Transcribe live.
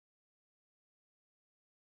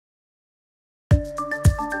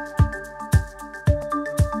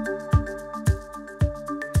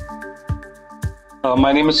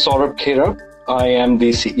My name is Saurabh Khera. I am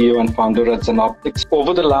the CEO and founder at ZenOptics.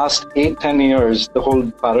 Over the last 8-10 years, the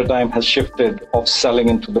whole paradigm has shifted of selling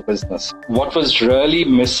into the business. What was really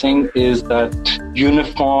missing is that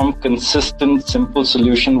uniform, consistent, simple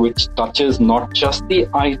solution which touches not just the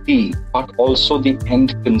IT, but also the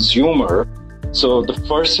end consumer. So the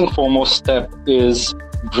first and foremost step is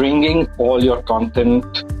bringing all your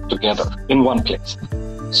content together in one place.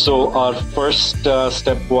 So our first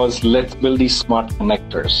step was, let's build these smart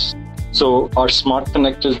connectors. So our smart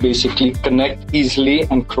connectors basically connect easily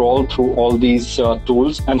and crawl through all these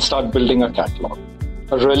tools and start building a catalog.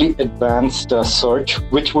 A really advanced search,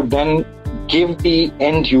 which would then give the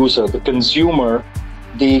end user, the consumer,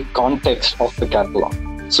 the context of the catalog.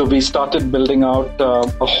 So we started building out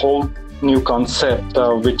a whole new concept,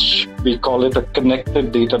 which we call it a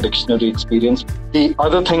connected data dictionary experience. The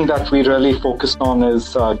other thing that we really focused on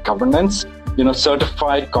is governance.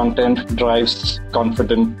 Certified content drives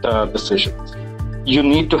confident decisions. You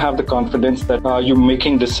need to have the confidence that you're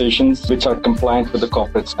making decisions which are compliant with the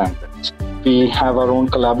corporate standards. We have our own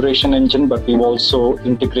collaboration engine, but we've also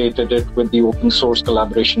integrated it with the open source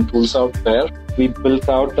collaboration tools out there. We built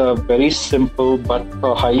out a very simple but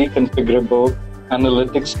highly configurable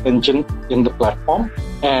analytics engine in the platform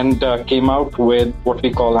and came out with what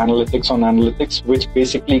we call analytics on analytics, which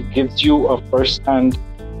basically gives you a first-hand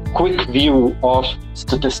quick view of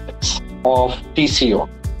statistics, of TCO.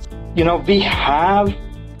 We have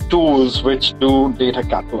tools which do data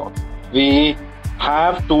catalog. We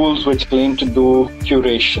have tools which claim to do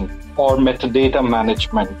curation or metadata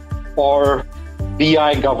management or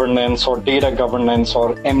BI governance or data governance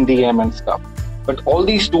or MDM and stuff. But all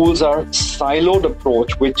these tools are siloed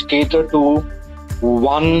approach which cater to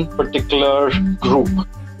one particular group.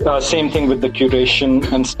 Same thing with the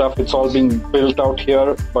curation and stuff. It's all being built out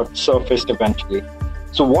here, but surfaced eventually.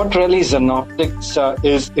 So what really ZenOptics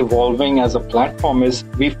is evolving as a platform is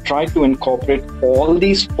we've tried to incorporate all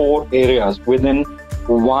these 4 areas within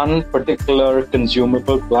one particular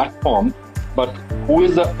consumable platform. But who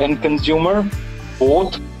is the end consumer?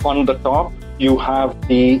 Both on the top, you have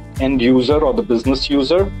the end user or the business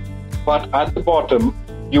user, but at the bottom,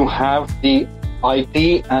 you have the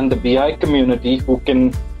IT and the BI community who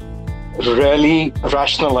can really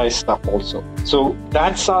rationalize stuff also. So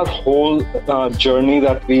that's our whole journey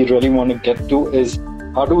that we really want to get to, is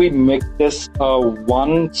how do we make this a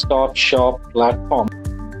one-stop shop platform?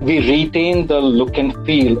 We retain the look and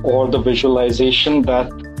feel or the visualization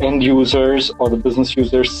that end users or the business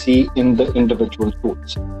users see in the individual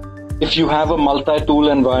tools. If you have a multi-tool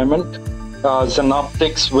environment,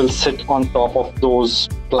 ZenOptics will sit on top of those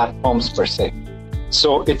platforms per se.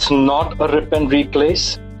 So it's not a rip and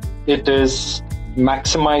replace. It is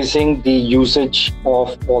maximizing the usage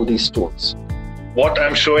of all these tools. What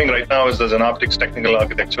I'm showing right now is the ZenOptics technical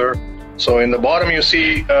architecture. So in the bottom, you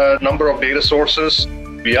see a number of data sources,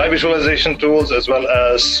 BI visualization tools, as well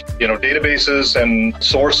as databases and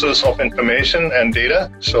sources of information and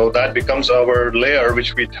data. So that becomes our layer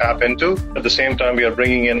which we tap into. At the same time, we are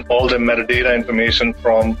bringing in all the metadata information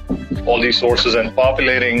from all these sources and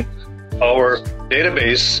populating our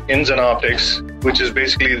database in ZenOptics, which is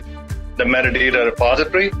basically the metadata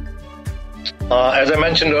repository. As I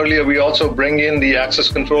mentioned earlier, we also bring in the access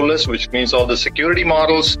control list, which means all the security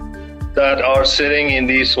models that are sitting in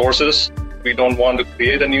these sources. We don't want to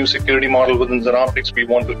create a new security model within ZenOptics. We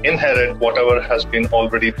want to inherit whatever has been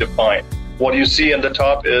already defined. What you see at the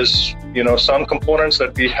top is, some components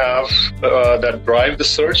that we have that drive the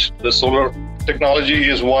search. The Solar technology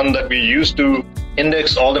is one that we use to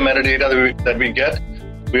index all the metadata that we get.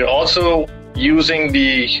 We're also using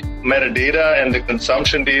the metadata and the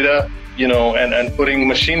consumption data, and putting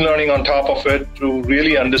machine learning on top of it to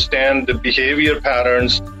really understand the behavior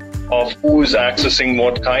patterns of who is accessing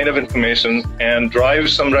what kind of information and drive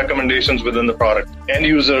some recommendations within the product. End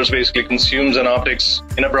users basically consume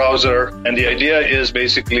ZenOptics in a browser, and the idea is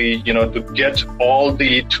basically, to get all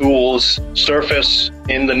the tools surface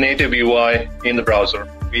in the native UI in the browser.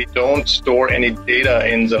 We don't store any data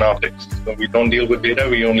in ZenOptics. So we don't deal with data,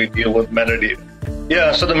 we only deal with metadata.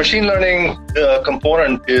 Yeah, so the machine learning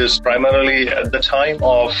component is primarily at the time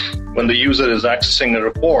of when the user is accessing a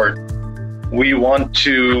report. We want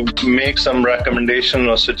to make some recommendation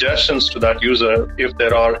or suggestions to that user if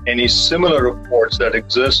there are any similar reports that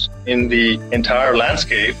exist in the entire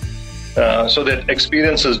landscape, so that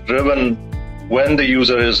experience is driven when the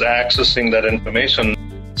user is accessing that information.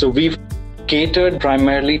 So we've catered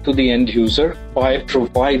primarily to the end user by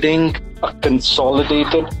providing a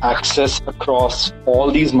consolidated access across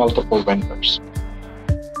all these multiple vendors.